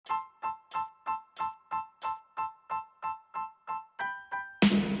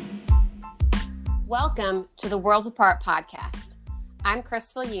Welcome to the Worlds Apart podcast. I'm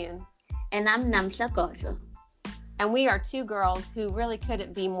Crystal Yoon. And I'm Namsha Gojo. And we are two girls who really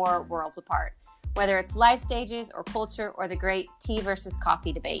couldn't be more worlds apart, whether it's life stages or culture or the great tea versus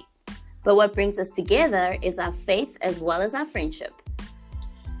coffee debate. But what brings us together is our faith as well as our friendship.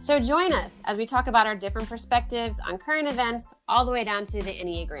 So join us as we talk about our different perspectives on current events all the way down to the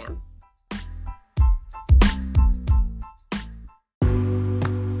Enneagram.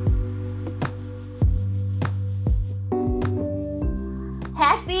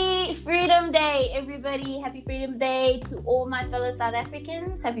 Happy Freedom Day, everybody. Happy Freedom Day to all my fellow South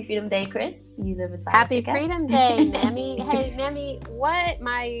Africans. Happy Freedom Day, Chris. You live in South Africa. Happy Freedom Day, Nami. Hey, Nami, what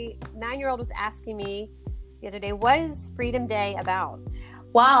my 9-year-old was asking me the other day, what is Freedom Day about?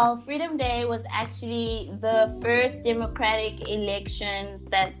 Wow, Freedom Day was actually the first democratic elections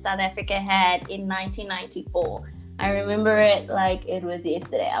that South Africa had in 1994. I remember it like it was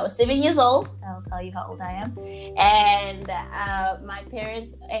yesterday. I was 7 years old. I'll tell you how old I am. And my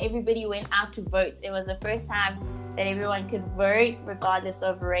parents, everybody went out to vote. It was the first time that everyone could vote regardless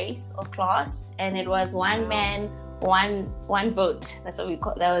of race or class. And it was one man, one vote. That's what we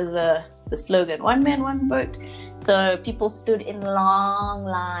call. That was the slogan. One man, one vote. So people stood in long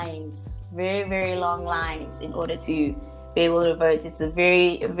lines, very, very long lines in order to be able to vote. It's a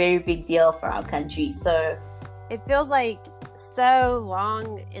very, very big deal for our country. So it feels like so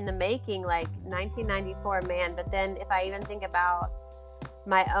long in the making, like 1994, man. But then if I even think about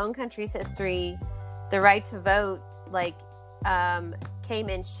my own country's history, the right to vote, came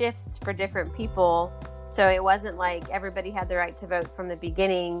in shifts for different people. So it wasn't like everybody had the right to vote from the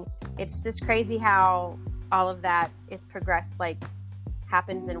beginning. It's just crazy how all of that is progressed,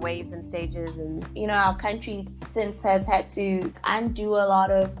 happens in waves and stages. And our country since has had to undo a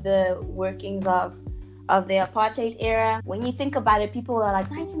lot of the workings of the apartheid era. When you think about it, people are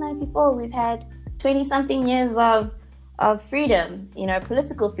like, 1994, we've had 20-something years of freedom,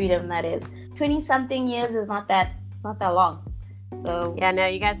 political freedom, that is. 20-something years is not that long. So yeah, no,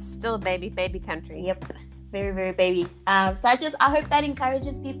 you guys still a baby country. Yep, very, very baby. So I hope that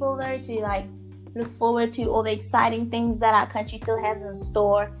encourages people though to look forward to all the exciting things that our country still has in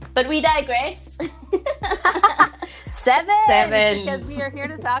store. But we digress. Seven. Because we are here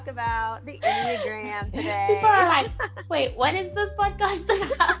to talk about the Enneagram today. People are like, wait, what is this podcast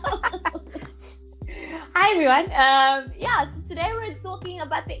about? Hi, everyone. So today we're talking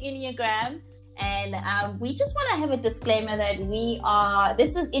about the Enneagram. And we just want to have a disclaimer that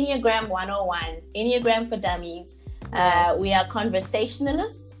this is Enneagram 101, Enneagram for Dummies. Yes. We are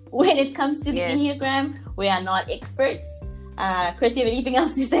conversationalists when it comes to the Yes. Enneagram. We are not experts. Chris, you have anything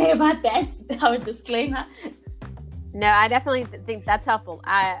else to say about that? Our disclaimer? No, I definitely think that's helpful.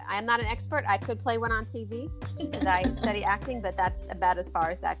 I am not an expert. I could play one on TV because I study acting, but that's about as far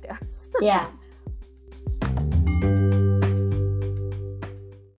as that goes. Yeah.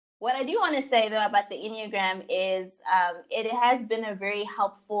 What I do want to say, though, about the Enneagram is it has been a very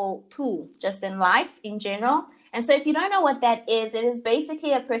helpful tool just in life in general. And so if you don't know what that is, it is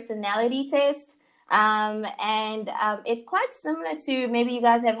basically a personality test. And it's quite similar to, maybe you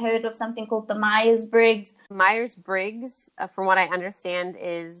guys have heard of something called the Myers-Briggs. Myers-Briggs, from what I understand,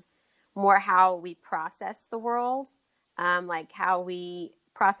 is more how we process the world, how we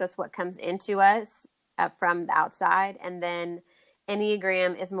process what comes into us from the outside. And then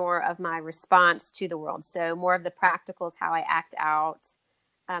Enneagram is more of my response to the world. So more of the practicals, how I act out,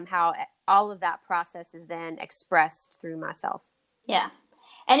 how all of that process is then expressed through myself. Yeah.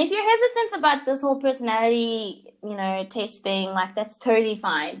 And if you're hesitant about this whole personality, test thing, that's totally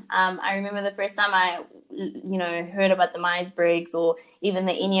fine. I remember the first time I, heard about the Myers-Briggs or even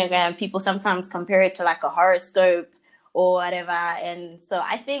the Enneagram, people sometimes compare it to a horoscope or whatever. And so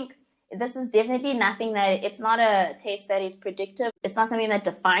I think this is definitely it's not a test that is predictive. It's not something that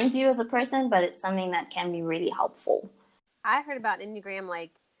defines you as a person, but it's something that can be really helpful. I heard about Enneagram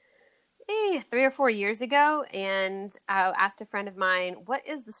 3 or 4 years ago, and I asked a friend of mine, what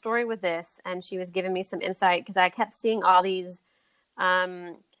is the story with this? And she was giving me some insight because I kept seeing all these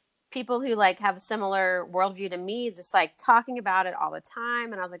people who have a similar worldview to me, just talking about it all the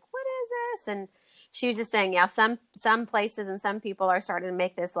time. And I was like, what is this? And she was just saying, yeah, some places and some people are starting to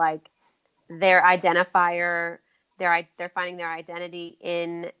make this their identifier. They're finding their identity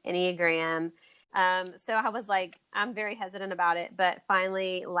in Enneagram. So I was I'm very hesitant about it. But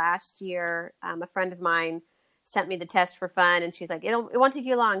finally, last year, a friend of mine sent me the test for fun, and she's like, it won't take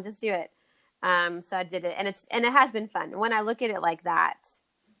you long, just do it. So I did it, and it has been fun. When I look at it like that,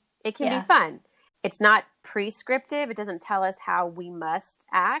 it can be fun. It's not prescriptive. It doesn't tell us how we must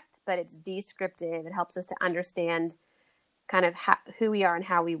act, but it's descriptive. It helps us to understand kind of who we are and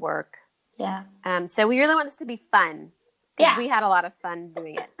how we work. Yeah. So we really want this to be fun because we had a lot of fun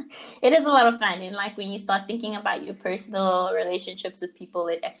doing it. It is a lot of fun. And like when you start thinking about your personal relationships with people,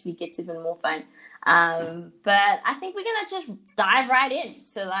 it actually gets even more fun. But I think we're going to just dive right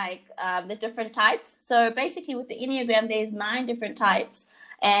into like the different types. So basically with the Enneagram, there's 9 different types.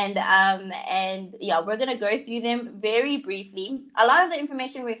 And yeah, we're going to go through them very briefly. A lot of the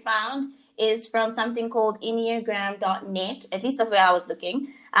information we found is from something called Enneagram.net. At least that's where I was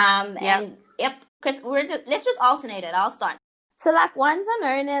looking. And yep, Chris, let's just alternate it. I'll start. So like ones are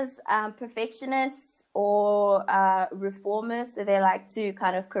known as perfectionists or reformists. So they like to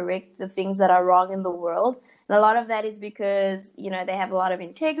kind of correct the things that are wrong in the world. And a lot of that is because, you know, they have a lot of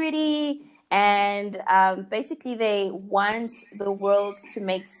integrity and basically they want the world to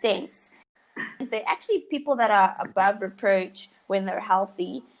make sense. They're actually people that are above reproach when they're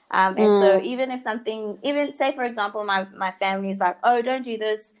healthy. And so even if something, even say, for example, my family is like, oh, don't do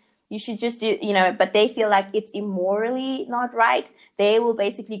this. You should just do, you know, but they feel like it's immorally not right. They will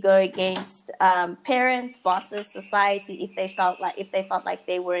basically go against parents, bosses, society if they felt like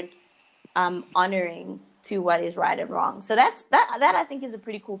they weren't honoring to what is right and wrong. So that I think is a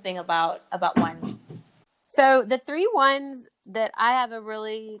pretty cool thing about ones. So the 3 ones that I have a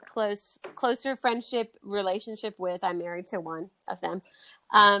really closer friendship relationship with, I'm married to one of them.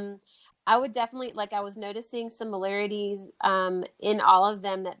 I would definitely, like, I was noticing similarities in all of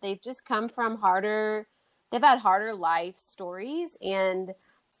them, that they've just come from they've had harder life stories, and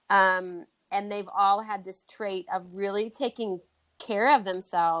they've all had this trait of really taking care of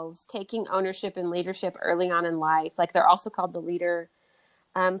themselves, taking ownership and leadership early on in life. Like, they're also called the leader.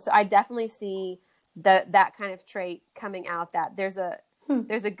 So I definitely see that kind of trait coming out, that there's a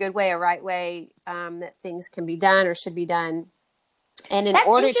good way, a right way, that things can be done or should be done. And in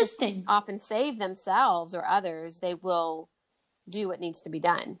order to often save themselves or others, they will do what needs to be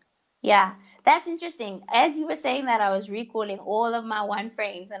done. Yeah, that's interesting. As you were saying that, I was recalling all of my one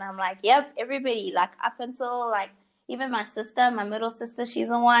friends, and I'm like, yep, everybody, like up until like even my sister, my middle sister,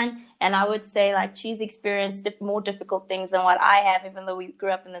 she's a 1. And I would say like she's experienced more difficult things than what I have, even though we grew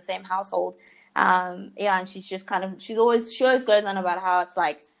up in the same household. And she's just she always goes on about how it's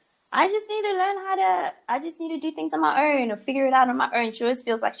like, I just need to do things on my own or figure it out on my own. She always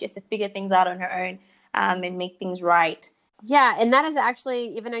feels like she has to figure things out on her own and make things right. Yeah, and that is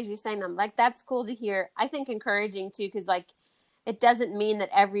actually, even as you're saying them, like, that's cool to hear. I think encouraging too, because like, it doesn't mean that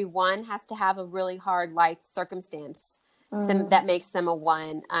everyone has to have a really hard life circumstance that makes them a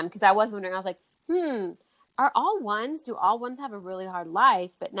 1. Because I was wondering, I was like, do all ones have a really hard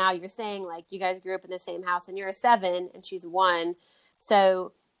life? But now you're saying like you guys grew up in the same house and you're a 7 and she's a 1.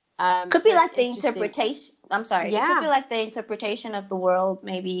 So could be like the interpretation. I'm sorry. Yeah. It could be like the interpretation of the world.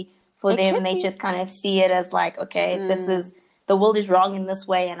 Maybe for them, they just kind of see it as like, okay, the world is wrong in this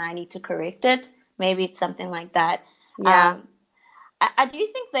way and I need to correct it. Maybe it's something like that. Yeah. I do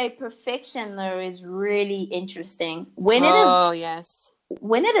think the perfection though is really interesting. Yes.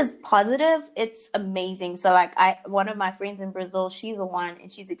 When it is positive, it's amazing. So like one of my friends in Brazil, she's a 1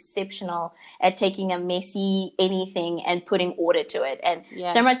 and she's exceptional at taking a messy anything and putting order to it. And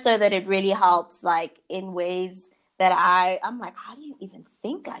so much so that it really helps like in ways that I'm like, how do you even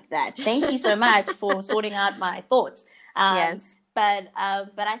think like that? Thank you so much for sorting out my thoughts. Yes. But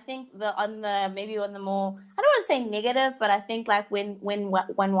I think on the more, I don't want to say negative, but I think like when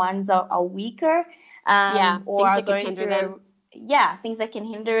ones are weaker, or are going through them. Yeah, things that can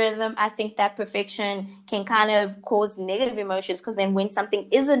hinder them. I think that perfection can kind of cause negative emotions, because then when something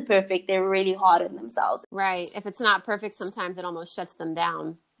isn't perfect, they're really hard on themselves. Right. If it's not perfect, sometimes it almost shuts them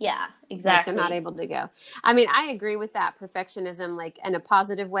down. Yeah, exactly. Like they're not able to go. I mean, I agree with that perfectionism, like in a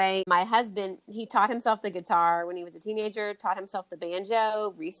positive way. My husband, he taught himself the guitar when he was a teenager, taught himself the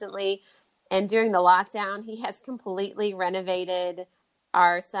banjo recently. And during the lockdown, he has completely renovated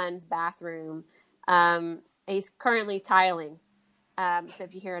our son's bathroom. He's currently tiling. So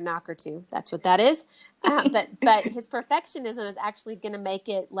if you hear a knock or two, that's what that is. But his perfectionism is actually going to make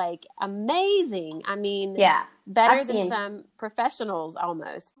it like amazing. I mean, better than some professionals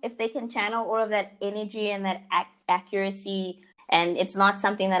almost. If they can channel all of that energy and that accuracy, and it's not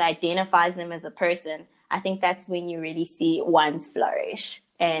something that identifies them as a person, I think that's when you really see ones flourish.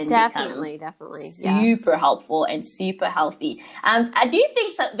 And definitely super helpful and super healthy. I do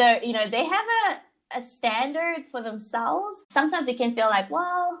think so. They have a standard for themselves. Sometimes it can feel like,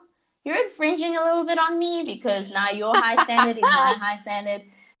 well, you're infringing a little bit on me because now your high standard is my high standard.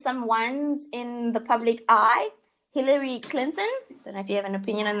 Some ones in the public eye, Hillary Clinton. Don't know if you have an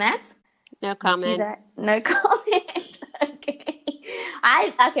opinion on that. No comment. No comment. Okay.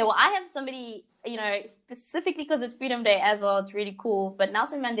 I have somebody, specifically because it's Freedom Day as well. It's really cool. But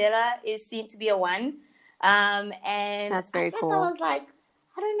Nelson Mandela is seen to be a 1. And That's very at first cool. I was like,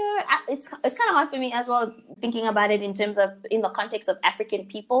 I don't know. It's kind of hard for me as well, thinking about it in the context of African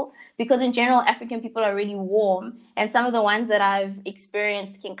people, because in general, African people are really warm. And some of the ones that I've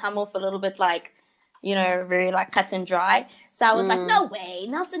experienced can come off a little bit like, very like cut and dry. So I was like, no way,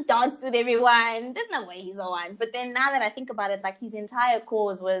 Nelson danced with everyone. There's no way he's a 1. But then now that I think about it, like his entire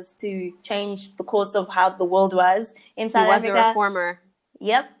cause was to change the course of how the world was in South Africa. He was a reformer.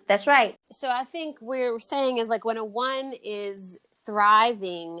 Yep, that's right. So I think we're saying is like when a 1 is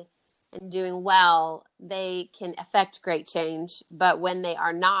thriving and doing well, they can affect great change. But when they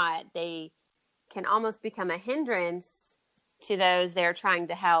are not, they can almost become a hindrance to those they're trying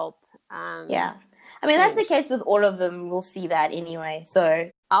to help. Yeah. I mean, that's the case with all of them. We'll see that anyway. So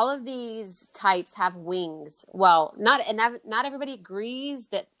all of these types have wings. Well, not everybody agrees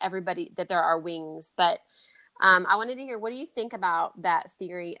that there are wings, but I wanted to hear, what do you think about that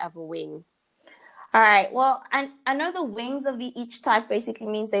theory of a wing? All right. Well, I know the wings of each type basically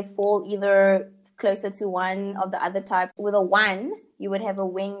means they fall either closer to one of the other types. With a 1, you would have a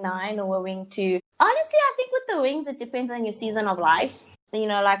wing 9 or a wing 2. Honestly, I think with the wings, it depends on your season of life.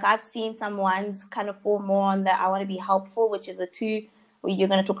 Like I've seen some ones kind of fall more on that I want to be helpful, which is a 2. You're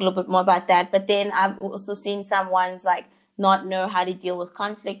going to talk a little bit more about that. But then I've also seen some ones like not know how to deal with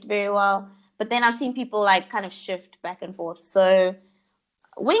conflict very well. But then I've seen people like kind of shift back and forth. So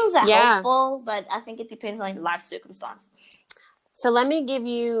wings are helpful, but I think it depends on life circumstance. So let me give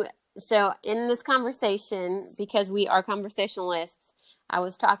you, in this conversation, because we are conversationalists, I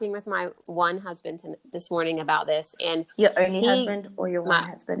was talking with my 1 husband this morning about this. And your only husband or your 1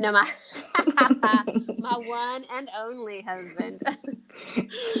 husband? No, my one and only husband.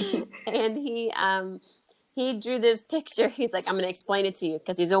 And he drew this picture. He's like, I'm going to explain it to you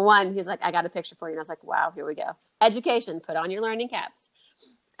because he's a 1. He's like, I got a picture for you. And I was like, wow, here we go. Education, put on your learning caps.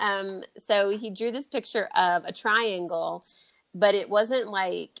 So he drew this picture of a triangle, but it wasn't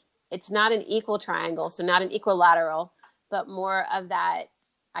like, it's not an equal triangle. So not an equilateral, but more of that.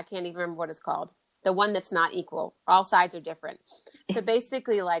 I can't even remember what it's called. The one that's not equal. All sides are different. So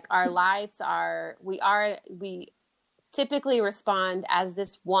basically like our lives we typically respond as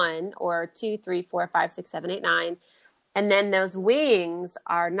this 1 or 2, 3, 4, 5, 6, 7, 8, 9. And then those wings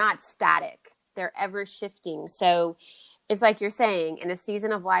are not static. They're ever shifting. So it's like you're saying, in a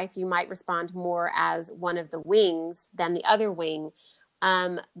season of life, you might respond more as one of the wings than the other wing.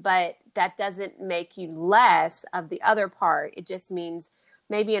 But that doesn't make you less of the other part. It just means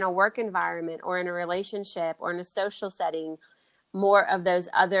maybe in a work environment or in a relationship or in a social setting, more of those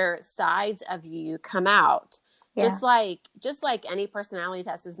other sides of you come out. Yeah. Just like any personality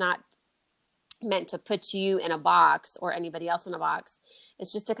test is not meant to put you in a box or anybody else in a box.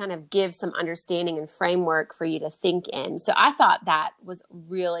 It's just to kind of give some understanding and framework for you to think in. So I thought that was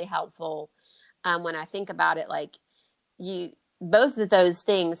really helpful when I think about it. Like both of those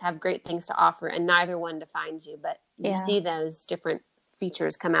things have great things to offer, and neither one defines you, but you see those different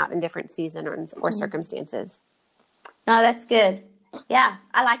features come out in different seasons or circumstances. No, that's good. Yeah,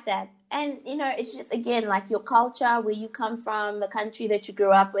 I like that. And, it's just, again, like your culture, where you come from, the country that you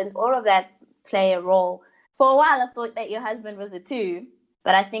grew up in, all of that play a role. For a while, I thought that your husband was a 2,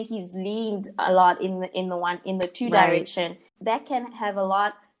 but I think he's leaned a lot in the 2 direction. That can have a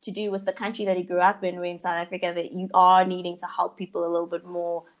lot to do with the country that he grew up in, where in South Africa, that you are needing to help people a little bit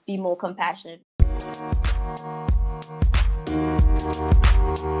more, be more compassionate.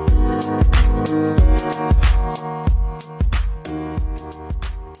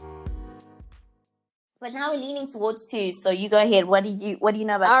 But now we're leaning towards 2s, so you go ahead. What do you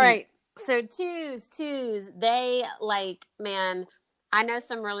know about 2s? All right. So 2s, they man, I know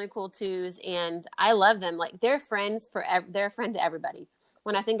some really cool 2s, and I love them. Like they're friends they're a friend to everybody.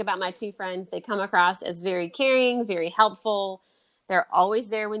 When I think about my 2 friends, they come across as very caring, very helpful. They're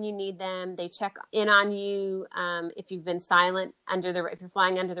always there when you need them. They check in on you if you've been silent if you're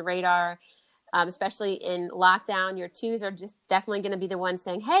flying under the radar. Especially in lockdown, your 2s are just definitely going to be the ones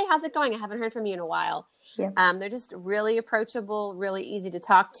saying, hey, how's it going? I haven't heard from you in a while. Yep. They're just really approachable, really easy to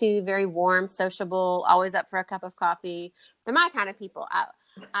talk to, very warm, sociable, always up for a cup of coffee. They're my kind of people.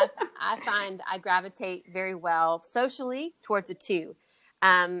 I find I gravitate very well socially towards a 2,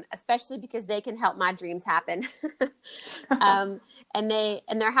 especially because they can help my dreams happen. And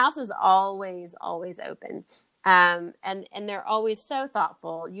their house is always open. And they're always so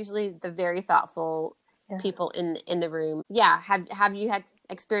thoughtful, usually the very thoughtful people in the room. Yeah. Have you had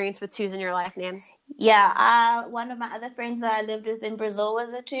experience with 2s in your life, Nams? Yeah. One of my other friends that I lived with in Brazil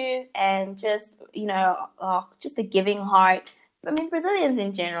was a 2, and just, just a giving heart, I mean, Brazilians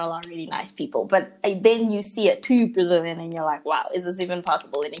in general are really nice people, but then you see a two Brazilian and you're like, wow, is this even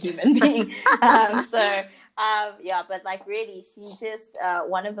possible in a human being? Yeah, but like really, she's just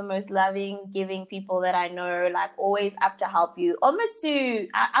one of the most loving, giving people that I know, like always up to help you. Almost to,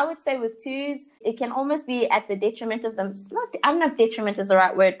 I would say with twos, it can almost be at the detriment of them. Not, I don't know if detriment is the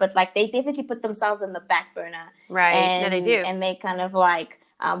right word, but like they definitely put themselves in the back burner. Right. No, they do. And they kind of like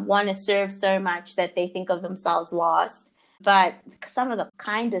want to serve so much that they think of themselves last. But some of the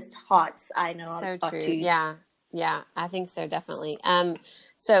kindest hearts I know So are true. twos. Yeah. Yeah, I think so, definitely.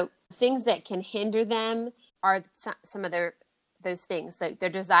 So things that can hinder them are some of those things, like their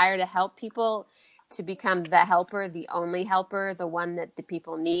desire to help people, to become the helper, the only helper, the one that the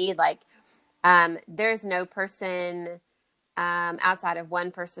people need. Like, there's no person outside of one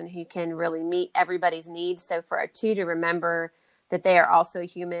person who can really meet everybody's needs. So for a two to remember that they are also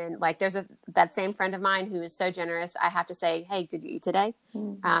human, like there's that same friend of mine who is so generous. I have to say, hey, did you eat today?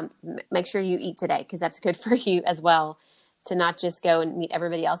 Make sure you eat today, because that's good for you as well, to not just go and meet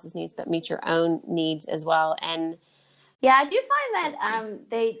everybody else's needs, but meet your own needs as well. And yeah, I do find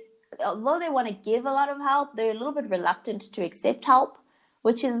that although they want to give a lot of help, they're a little bit reluctant to accept help,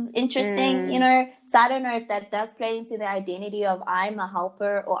 which is interesting, you know. So I don't know if that does play into the identity of I'm a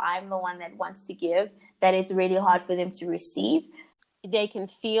helper or I'm the one that wants to give, that it's really hard for them to receive. They can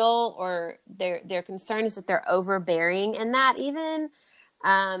feel, or their concern is that they're overbearing, and that even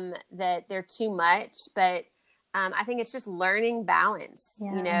that they're too much. But I think it's just learning balance.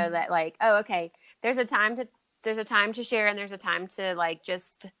 Yeah. You know, that like, oh, okay, there's a time to share, and there's a time to like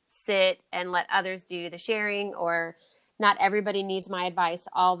just sit and let others do the sharing. Or not everybody needs my advice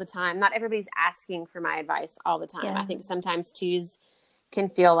all the time. Not everybody's asking for my advice all the time. Yeah. I think sometimes twos can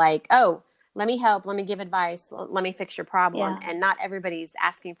feel like, oh, let me help, let me give advice, let me fix your problem. Yeah. And not everybody's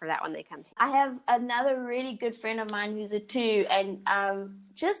asking for that when they come to you. I have another really good friend of mine who's a two, and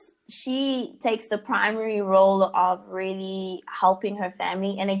just she takes the primary role of really helping her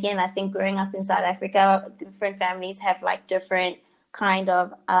family. And again, I think growing up in South Africa, different families have like different kind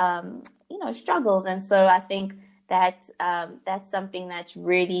of struggles, and so I think that that's something that's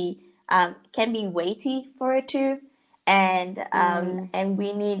really can be weighty for a two. And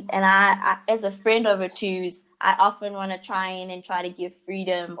we need, and I as a friend of a twos, I often want to try to give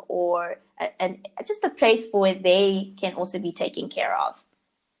freedom, or and just a place for where they can also be taken care of.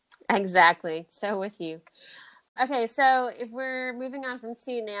 Exactly. So with you. Okay, so if we're moving on from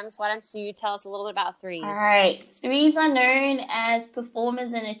two, Nams, why don't you tell us a little bit about threes? All right. Threes are known as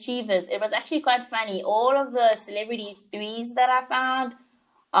performers and achievers. It was actually quite funny. All of the celebrity threes that I found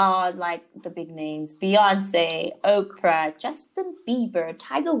are like the big names: Beyonce, Oprah, Justin Bieber,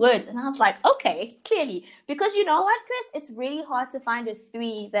 Tiger Woods. And I was like, okay, clearly. Because you know what, Chris? It's really hard to find a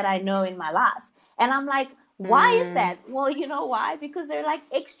three that I know in my life. And I'm like, why is that? Well, you know why? Because they're like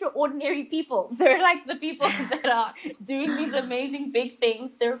extraordinary people. They're like the people that are doing these amazing big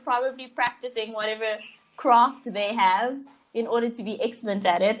things. They're probably practicing whatever craft they have in order to be excellent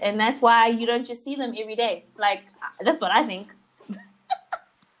at it. And that's why you don't just see them every day. Like, that's what I think.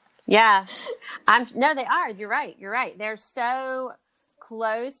 Yeah. No, they are. You're right. They're so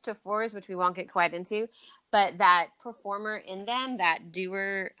close to fours, which we won't get quite into, but that performer in them, that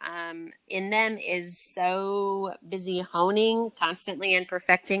doer in them is so busy honing constantly and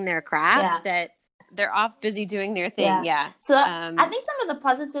perfecting their craft that they're off busy doing their thing. Yeah. So I think some of the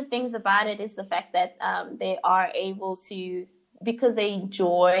positive things about it is the fact that they are able to, because they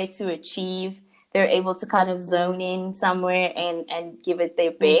enjoy to achieve, they're able to kind of zone in somewhere and give it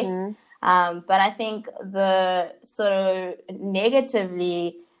their best. But I think the sort of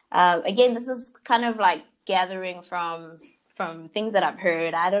negatively, again, this is kind of like gathering from things that I've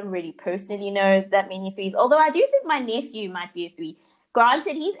heard. I don't really personally know that many threes, although I do think my nephew might be a three.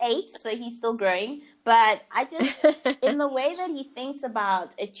 Granted, he's 8, so he's still growing. But I just, in the way that he thinks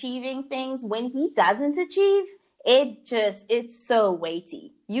about achieving things, when he doesn't achieve, it's so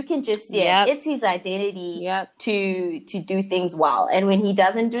weighty. You can just see it. It's his identity to do things well. And when he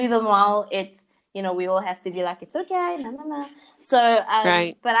doesn't do them well, it's, we all have to be like, it's okay, no. So,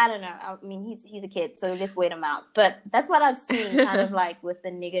 but I don't know. I mean, he's a kid, so let's wait him out. But that's what I've seen kind of like with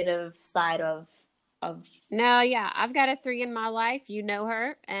the negative side of. No, yeah. I've got a 3 in my life. You know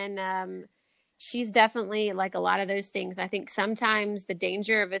her. And she's definitely like a lot of those things. I think sometimes the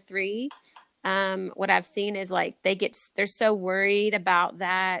danger of a 3, what I've seen is like they're so worried about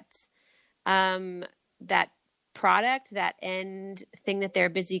that product, that end thing that they're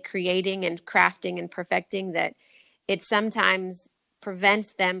busy creating and crafting and perfecting, that it sometimes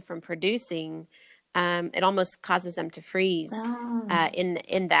prevents them from producing. It almost causes them to freeze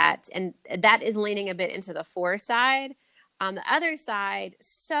in that. And that is leaning a bit into the 4 side. On the other side,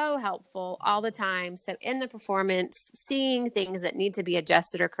 so helpful all the time. So in the performance, seeing things that need to be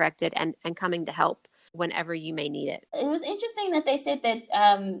adjusted or corrected and coming to help whenever you may need it. It was interesting that they said that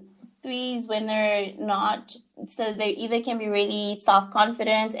threes, when they're not, so they either can be really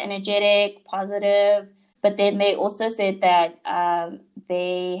self-confident, energetic, positive, but then they also said that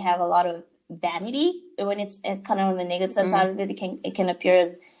they have a lot of vanity. When it's kind of on the negative side of it, it can appear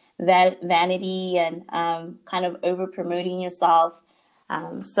as vanity and kind of over promoting yourself.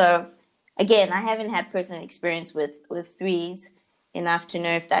 So again, I haven't had personal experience with threes enough to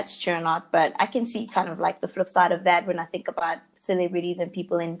know if that's true or not, but I can see kind of like the flip side of that when I think about celebrities and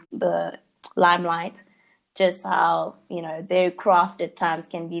people in the limelight, just how, you know, their craft at times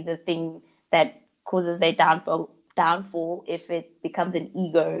can be the thing that causes their downfall if it becomes an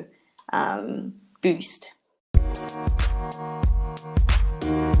ego boost.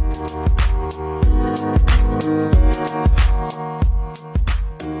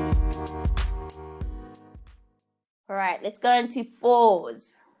 All right, let's go into fours.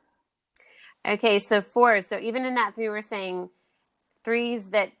 Okay, so fours. So even in that three, we're saying threes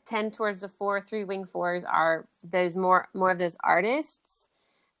that tend towards the four, three-wing fours are those more of those artists.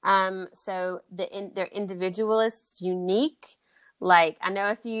 So they're individualists, unique. Like I knew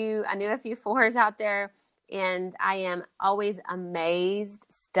a few fours out there, and I am always amazed,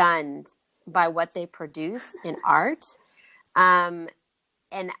 stunned by what they produce in art. And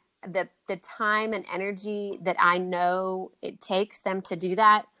the time and energy that I know it takes them to do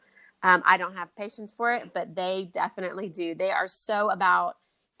that. I don't have patience for it, but they definitely do. They are so about,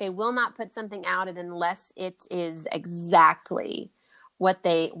 they will not put something out unless it is exactly what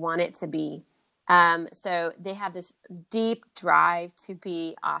they want it to be. So they have this deep drive to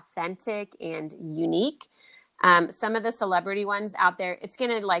be authentic and unique. Some of the celebrity ones out there, it's going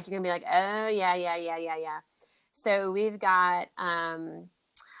to you're going to be like, oh yeah. So we've got,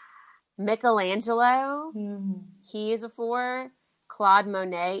 Michelangelo. He is a four. Claude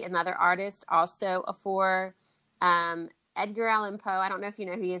Monet, another artist, also a four. Edgar Allan Poe. I don't know if you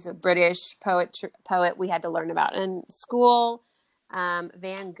know who he is, a British poet we had to learn about in school.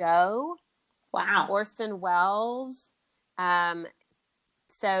 Van Gogh. Wow. Orson Welles.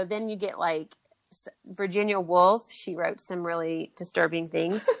 So then you get like Virginia Woolf. She wrote some really disturbing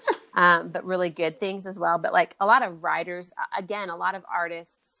things, but really good things as well. But like a lot of writers, again, a lot of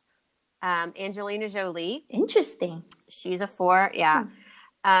artists. Angelina Jolie. Interesting. She's a four, yeah.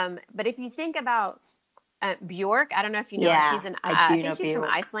 But if you think about Bjork, I don't know if you know her. She's I think she's Bjork.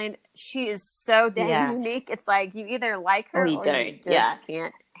 From Iceland. She is so dang unique. It's like you either like her or you just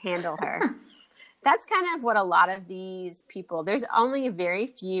can't handle her. That's kind of what a lot of these people, there's only a very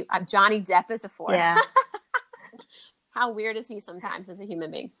few. Johnny Depp is a four. Yeah. How weird is he sometimes as a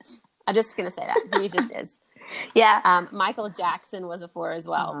human being? I'm just going to say that. He just is. Yeah. Michael Jackson was a four as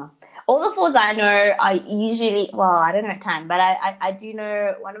well. All the fours I know are usually, well, I don't know time, but I do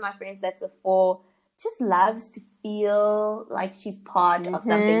know one of my friends that's a four just loves to feel like she's part of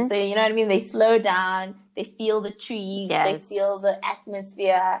something. So, you know what I mean? They slow down, they feel the trees, they feel the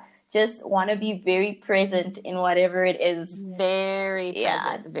atmosphere, just want to be very present in whatever it is. Very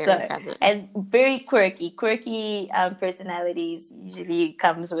present. And very quirky. Quirky personalities usually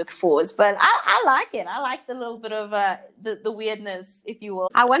comes with fours. But I like it. I like the little bit of the weirdness, if you will.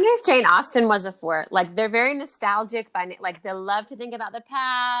 I wonder if Jane Austen was a four. Like, they're very nostalgic. Like, they love to think about the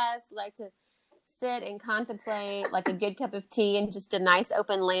past, like to sit and contemplate, like a good cup of tea and just a nice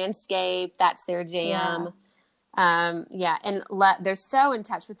open landscape. That's their jam. Yeah. And they're so in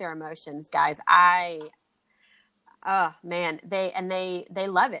touch with their emotions, guys. Oh man, they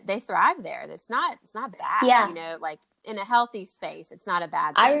love it. They thrive there. It's not bad. You know, like in a healthy space, it's not a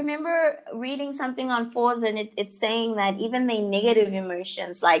bad thing. I remember reading something on fours, and it's saying that even the negative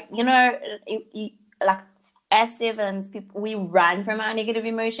emotions, like, you know, like as sevens, we run from our negative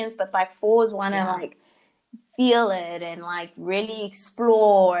emotions, but like fours want to like feel it and like really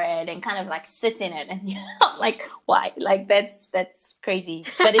explore it and kind of like sit in it, and like, why? Like that's crazy,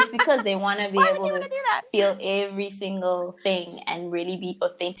 but it's because they want to be able to feel every single thing and really be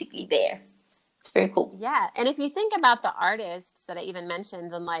authentically there. It's very cool. Yeah, and if you think about the artists that I even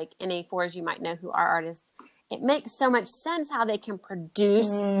mentioned, and like any fours you might know who are artists, it makes so much sense how they can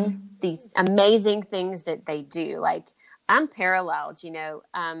produce these amazing things that they do. Like, unparalleled, you know.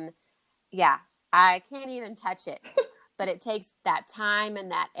 I can't even touch it, but it takes that time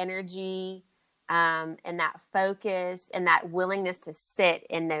and that energy and that focus and that willingness to sit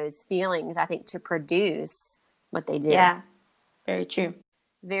in those feelings, I think, to produce what they do. Yeah, very true.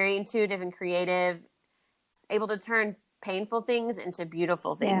 Very intuitive and creative, able to turn painful things into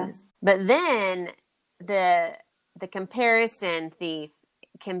beautiful things. Yeah. But then the comparison thief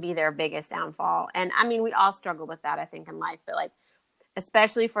can be their biggest downfall. And I mean, we all struggle with that, I think, in life, but like,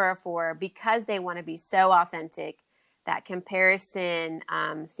 especially for a 4, because they want to be so authentic, that comparison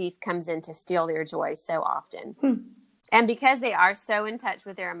thief comes in to steal their joy so often. And because they are so in touch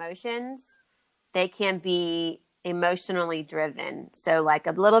with their emotions, they can be emotionally driven. So like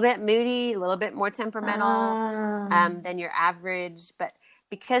a little bit moody, a little bit more temperamental than your average. But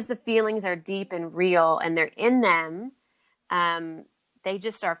because the feelings are deep and real and they're in them, they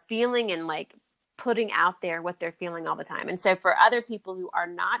just are feeling and like putting out there what they're feeling all the time. And so for other people who are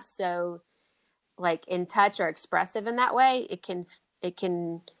not so like in touch or expressive in that way, it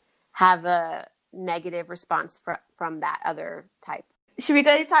can have a negative response from that other type. Should we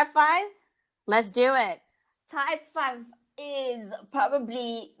go to type 5? Let's do it. Type 5 is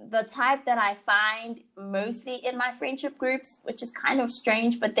probably the type that I find mostly in my friendship groups, which is kind of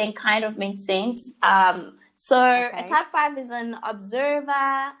strange, but then kind of makes sense. A type 5 is an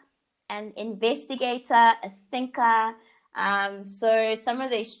observer, an investigator, a thinker. So some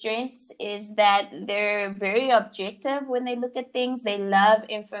of their strengths is that they're very objective when they look at things. They love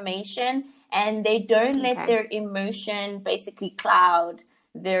information and they don't let their emotion basically cloud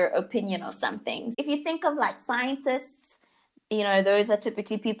their opinion of something. If you think of like scientists, you know, those are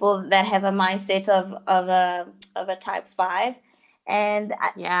typically people that have a mindset of a type 5. And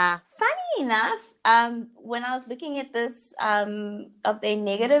funny enough, when I was looking at this of their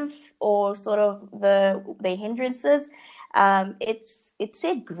negative or sort of the hindrances, it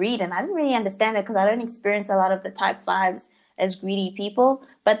said greed, and I didn't really understand it because I don't experience a lot of the type 5s as greedy people,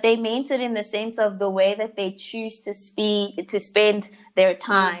 but they meant it in the sense of the way that they choose to spend their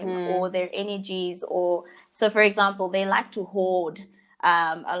time or their energies. Or so, for example, they like to hoard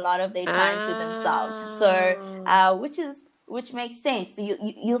a lot of their time to themselves. So, which makes sense. So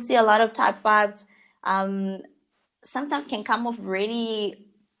you'll see a lot of type 5s sometimes can come off really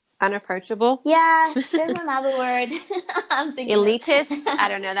unapproachable. Yeah, there's another word. I'm thinking elitist. I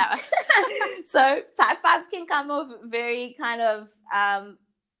don't know that one. So type 5s can come off very kind of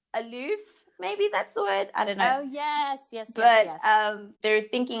aloof. Maybe that's the word. I don't know. Oh yes. But they're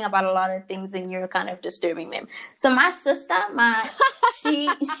thinking about a lot of things, and you're kind of disturbing them. So my sister,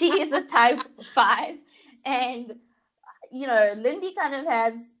 she is a type 5, and you know, Lindy kind of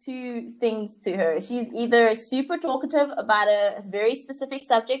has two things to her. She's either super talkative about a very specific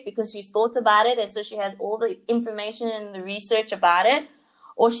subject because she's thought about it, and so she has all the information and the research about it,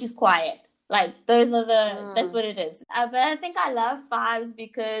 or she's quiet. Like, those are that's what it is. But I think I love 5s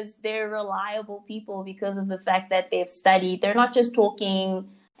because they're reliable people because of the fact that they've studied. They're not just talking.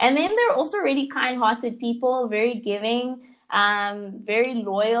 And then they're also really kind-hearted people, very giving, very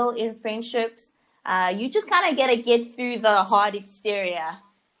loyal in friendships. You just kind of get through the hard exterior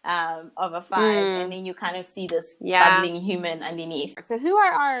of a 5, and then you kind of see this bubbling human underneath. So who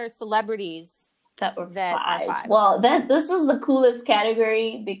are our celebrities that are 5s? Are 5s? Well, this is the coolest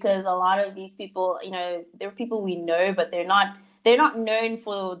category because a lot of these people, you know, they're people we know, but they're not known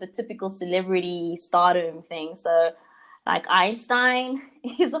for the typical celebrity stardom thing. So, like Einstein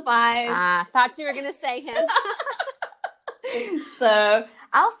is a 5. Thought you were gonna say him. So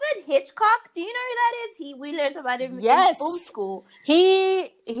Alfred Hitchcock, do you know who that is? We learned about him in film school.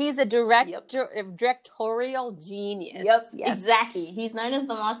 He's a directorial genius. Yep, exactly. He's known as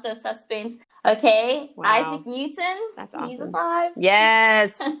the master of suspense. Okay, wow. Isaac Newton. That's awesome. He's a 5.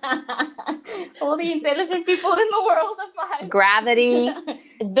 Yes. All the intelligent people in the world are 5. Gravity.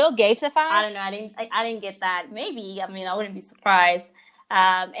 Is Bill Gates a 5? I don't know. I didn't get that. Maybe. I mean, I wouldn't be surprised.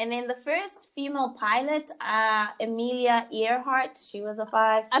 And then the first female pilot, Amelia Earhart, she was a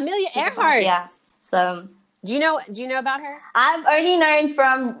 5. Amelia Earhart. Yeah. So do you know about her? I've only known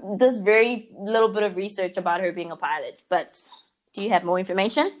from this very little bit of research about her being a pilot. But do you have more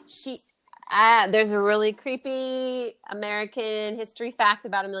information? There's a really creepy American history fact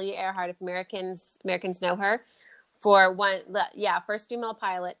about Amelia Earhart. If Americans know her, first female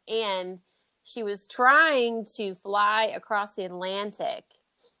pilot, and she was trying to fly across the Atlantic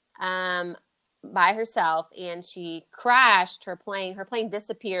by herself, and she crashed her plane. Her plane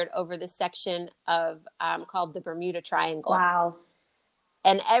disappeared over this section of called the Bermuda Triangle. Wow.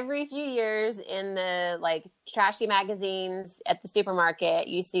 And every few years in the like trashy magazines at the supermarket,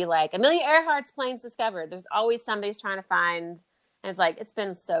 you see like Amelia Earhart's plane's discovered. There's always somebody's trying to find, and it's like, it's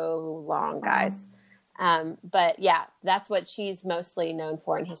been so long, guys. But yeah, that's what she's mostly known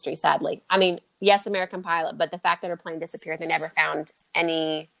for in history, sadly. I mean, yes, American pilot, but the fact that her plane disappeared, they never found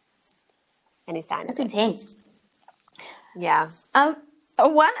any sign of it. That's intense. Yeah.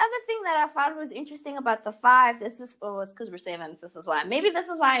 One other thing that I found was interesting about the 5, this is, it's because we're 7s, this is why. Maybe this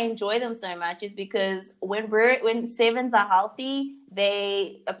is why I enjoy them so much, is because when 7s are healthy,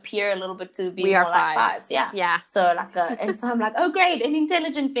 they appear a little bit to be more like 5s. Yeah. Yeah. So and so I'm like, oh great, an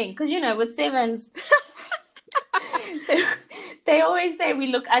intelligent thing. Because with 7s, they always say we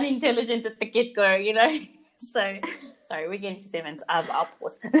look unintelligent at the get-go, So, sorry, we're getting to 7s. I'll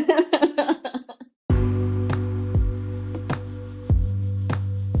pause.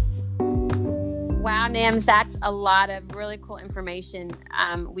 Wow, Nams, that's a lot of really cool information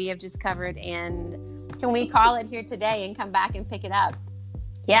we have just covered. And can we call it here today and come back and pick it up?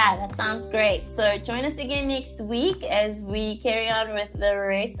 Yeah, that sounds great. So join us again next week as we carry on with the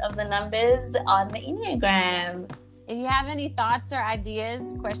rest of the numbers on the Enneagram. If you have any thoughts or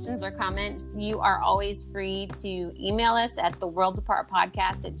ideas, questions or comments, you are always free to email us at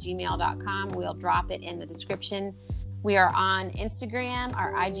theworldsapartpodcast@gmail.com. We'll drop it in the description. We are on Instagram.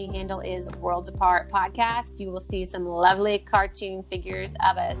 Our IG handle is Worlds Apart Podcast. You will see some lovely cartoon figures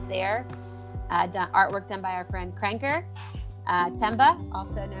of us there. Artwork done by our friend Cranker, Temba,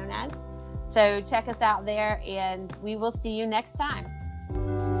 also known as. So check us out there, and we will see you next time.